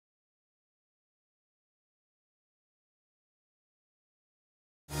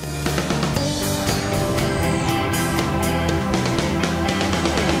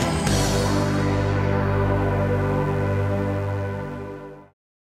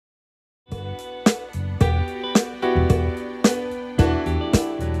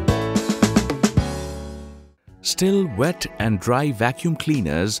Stihl wet and dry vacuum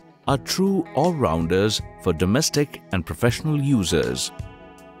cleaners are true all-rounders for domestic and professional users.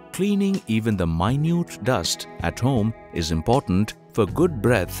 Cleaning even the minute dust at home is important for good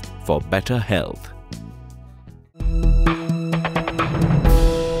breath for better health.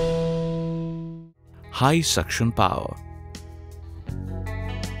 High suction power.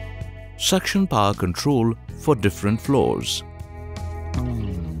 Suction power control for different floors.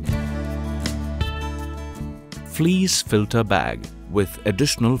 Fleece filter bag with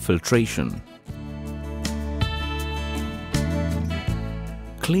additional filtration.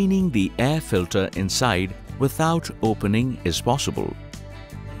 Cleaning the air filter inside without opening is possible.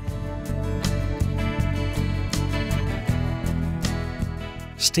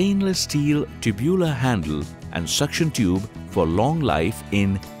 Stainless steel tubular handle and suction tube for long life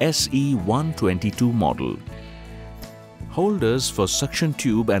in SE122 model. Holders for suction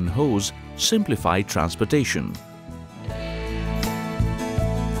tube and hose simplify transportation.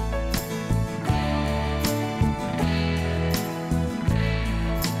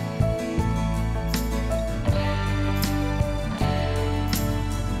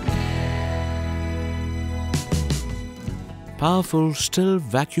 Powerful Stihl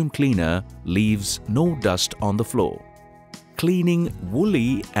vacuum cleaner leaves no dust on the floor. Cleaning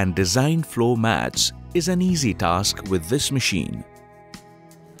woolly and designed floor mats is an easy task with this machine.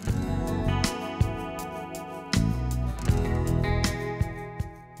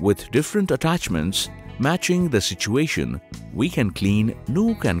 With different attachments matching the situation, we can clean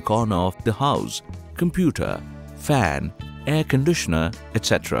nook and corner of the house, computer, fan, air conditioner,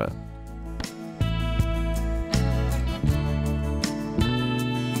 etc.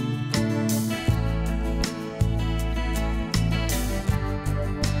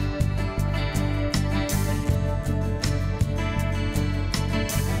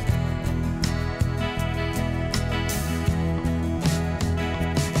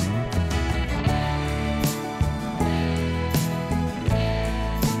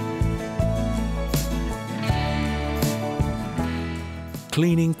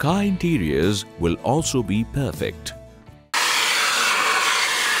 Cleaning car interiors will also be perfect.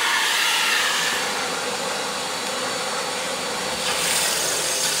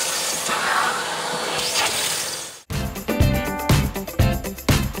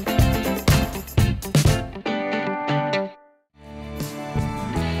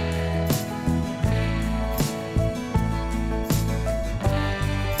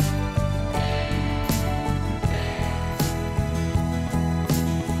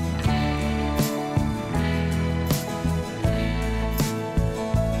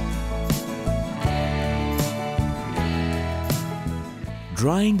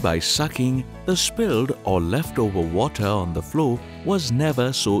 Drying by sucking the spilled or leftover water on the floor was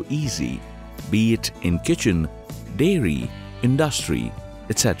never so easy, be it in kitchen, dairy, industry,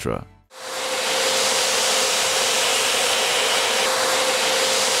 etc.